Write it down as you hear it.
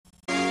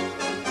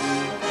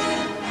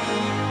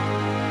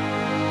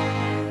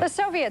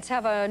Soviets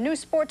have a new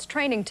sports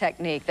training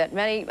technique that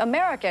many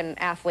American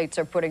athletes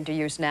are putting to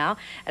use now.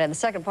 And in the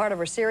second part of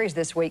our series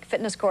this week,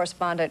 fitness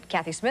correspondent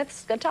Kathy Smith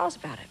is going to tell us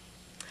about it.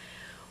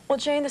 Well,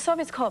 Jane, the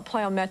Soviets call it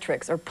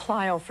plyometrics, or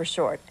plyo for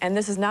short. And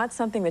this is not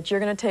something that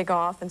you're going to take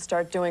off and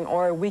start doing,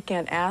 or a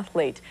weekend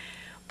athlete.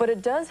 But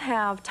it does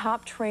have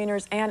top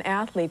trainers and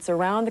athletes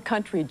around the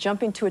country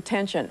jumping to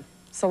attention.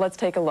 So let's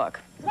take a look.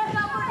 Let's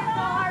not work so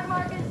hard,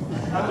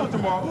 Marcus. I'll do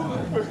tomorrow.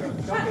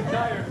 Don't get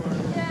tired.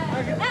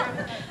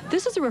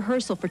 This is a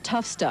rehearsal for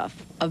Tough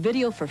Stuff, a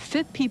video for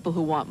fit people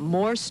who want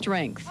more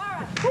strength.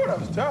 Ooh, that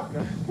was tough,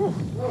 man.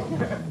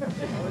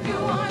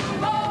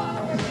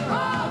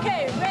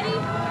 Okay, ready?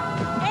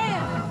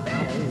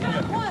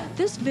 And one.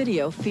 This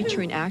video,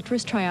 featuring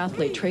actress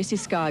triathlete Tracy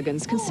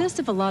Scoggins, consists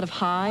of a lot of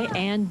high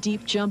and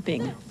deep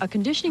jumping, a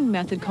conditioning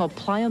method called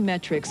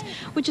plyometrics,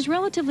 which is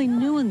relatively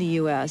new in the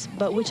U.S.,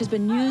 but which has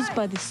been used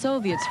by the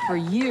Soviets for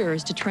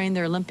years to train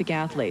their Olympic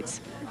athletes.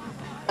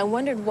 I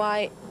wondered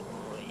why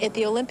at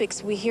the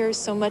Olympics we hear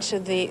so much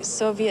of the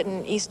Soviet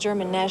and East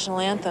German national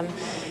anthem,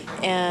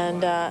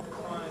 and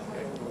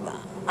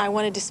I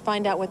wanted to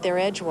find out what their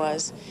edge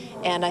was,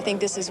 and I think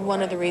this is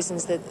one of the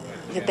reasons that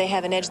they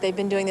have an edge. They've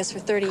been doing this for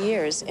 30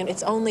 years, and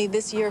it's only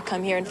this year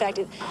come here. In fact,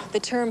 the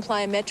term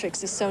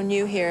plyometrics is so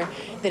new here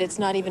that it's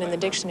not even in the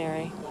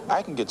dictionary.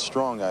 I can get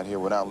strong out here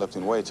without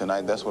lifting weights, and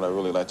that's what I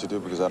really like to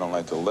do because I don't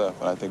like to lift,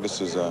 and I think this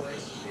is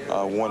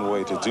one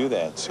way to do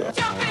that. So.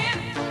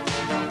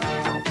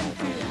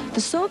 The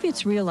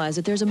Soviets realize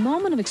that there's a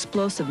moment of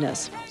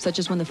explosiveness, such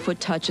as when the foot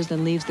touches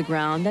and leaves the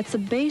ground, that's the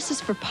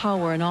basis for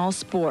power in all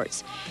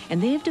sports.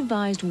 And they have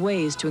devised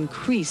ways to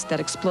increase that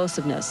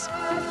explosiveness.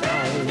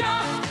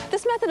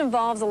 This method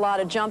involves a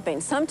lot of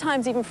jumping,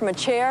 sometimes even from a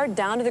chair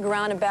down to the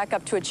ground and back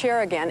up to a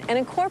chair again, and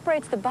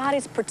incorporates the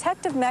body's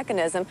protective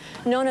mechanism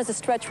known as a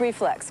stretch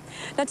reflex.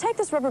 Now take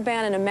this rubber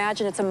band and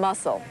imagine it's a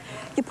muscle.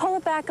 You pull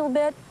it back a little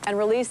bit and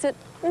release it,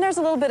 and there's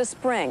a little bit of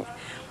spring.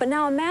 But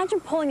now imagine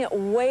pulling it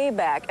way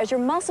back, as your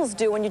muscles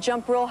do when you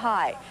jump real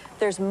high.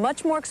 There's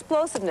much more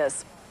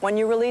explosiveness when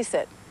you release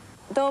it.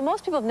 Though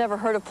most people have never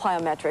heard of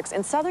plyometrics,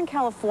 in Southern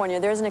California,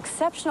 there's an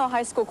exceptional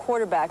high school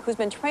quarterback who's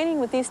been training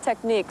with these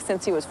techniques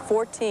since he was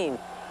 14.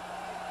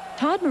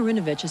 Todd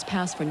Marinovich has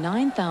passed for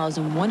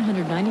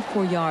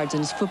 9,194 yards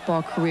in his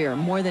football career,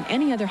 more than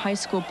any other high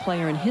school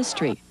player in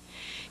history.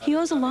 He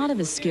owes a lot of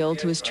his skill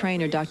to his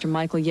trainer, Dr.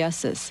 Michael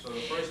Yessis.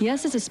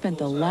 Yessis has spent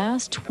the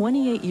last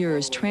 28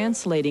 years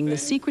translating the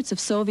secrets of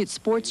Soviet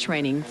sports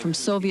training from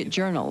Soviet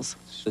journals.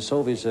 The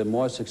Soviets are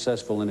more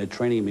successful in their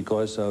training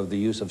because of the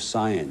use of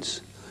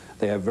science.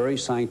 They are very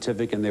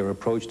scientific in their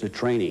approach to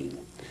training.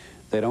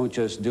 They don't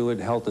just do it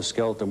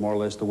helter-skelter, more or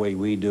less the way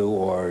we do,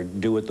 or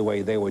do it the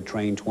way they were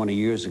trained 20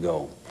 years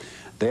ago.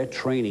 They're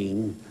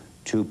training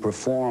to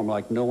perform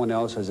like no one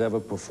else has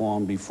ever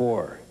performed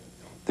before.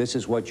 This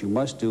is what you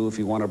must do if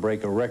you want to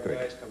break a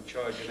record.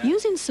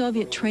 Using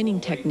Soviet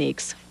training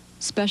techniques,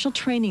 special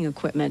training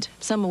equipment,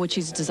 some of which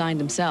he's designed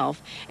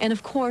himself, and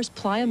of course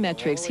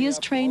plyometrics, he has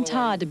trained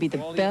Todd to be the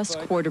best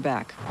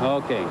quarterback.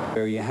 Okay,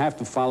 you have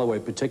to follow a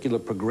particular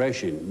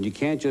progression. You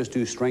can't just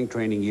do strength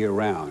training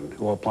year-round,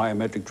 or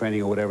plyometric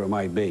training, or whatever it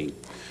might be.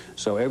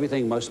 So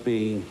everything must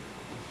be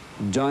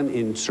done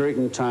in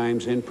certain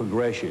times in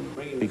progression,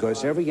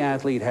 because every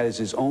athlete has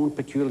his own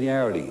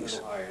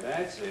peculiarities.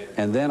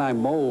 And then I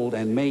mold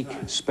and make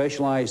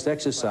specialized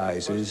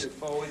exercises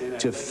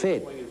to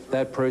fit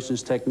that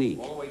person's technique.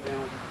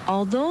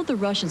 Although the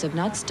Russians have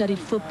not studied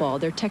football,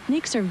 their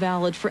techniques are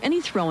valid for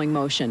any throwing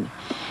motion.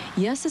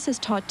 Yessis has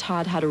taught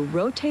Todd how to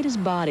rotate his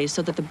body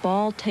so that the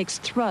ball takes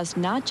thrust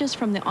not just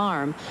from the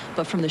arm,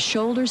 but from the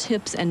shoulders,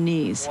 hips, and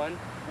knees.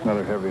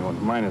 Another heavy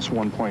one, minus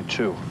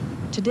 1.2.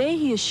 Today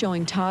he is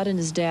showing Todd and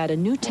his dad a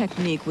new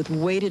technique with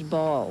weighted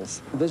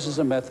balls. This is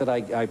a method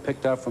I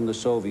picked up from the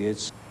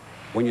Soviets.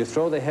 When you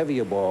throw the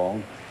heavier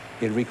ball,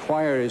 it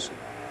requires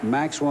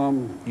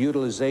maximum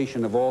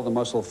utilization of all the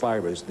muscle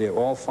fibers. They're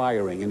all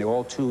firing and they're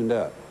all tuned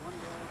up.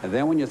 And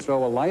then when you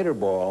throw a lighter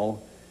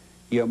ball,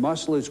 your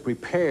muscle is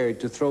prepared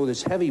to throw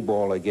this heavy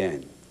ball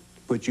again,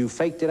 but you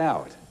faked it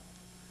out.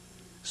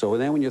 So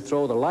then when you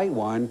throw the light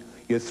one,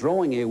 you're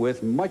throwing it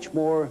with much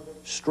more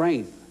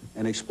strength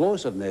and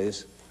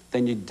explosiveness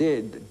than you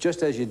did,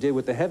 just as you did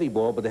with the heavy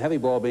ball, but the heavy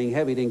ball being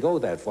heavy didn't go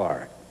that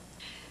far.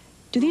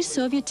 Do these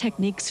Soviet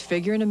techniques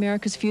figure in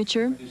America's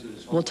future?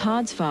 Well,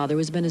 Todd's father, who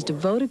has been his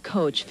devoted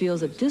coach,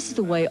 feels that this is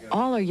the way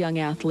all our young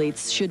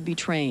athletes should be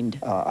trained.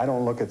 I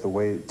don't look at the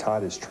way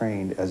Todd is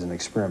trained as an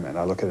experiment.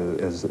 I look at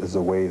it as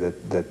the way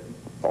that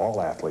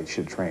all athletes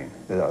should train,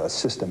 a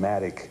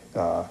systematic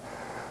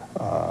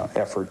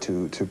effort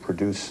to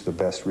produce the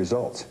best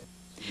results.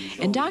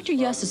 And Dr.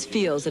 Yessis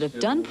feels that if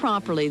done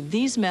properly,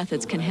 these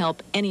methods can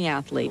help any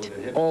athlete.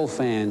 All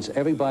fans,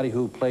 everybody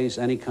who plays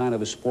any kind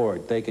of a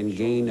sport, they can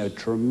gain a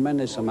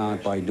tremendous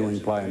amount by doing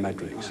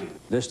plyometrics.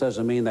 This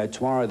doesn't mean that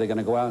tomorrow they're going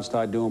to go out and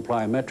start doing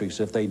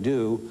plyometrics. If they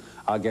do,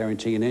 I'll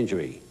guarantee an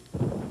injury.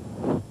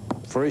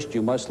 First,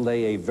 you must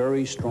lay a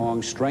very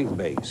strong strength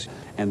base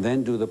and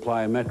then do the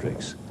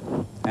plyometrics.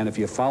 And if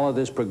you follow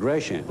this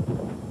progression,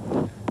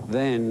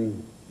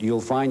 then you'll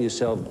find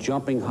yourself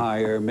jumping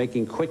higher,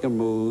 making quicker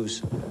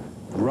moves,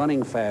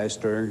 running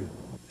faster,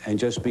 and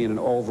just being an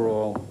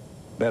overall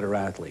better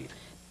athlete.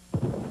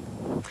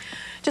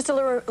 Just a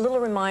little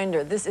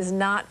reminder, this is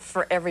not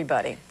for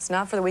everybody. It's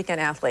not for the weekend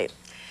athlete.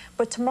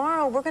 But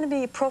tomorrow, we're going to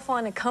be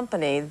profiling a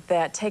company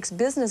that takes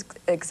business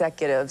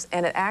executives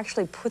and it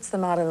actually puts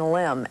them out on a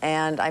limb,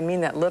 and I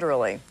mean that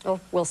literally.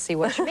 Well, we'll see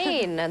what you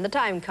mean, and the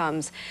time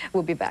comes.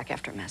 We'll be back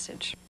after a message.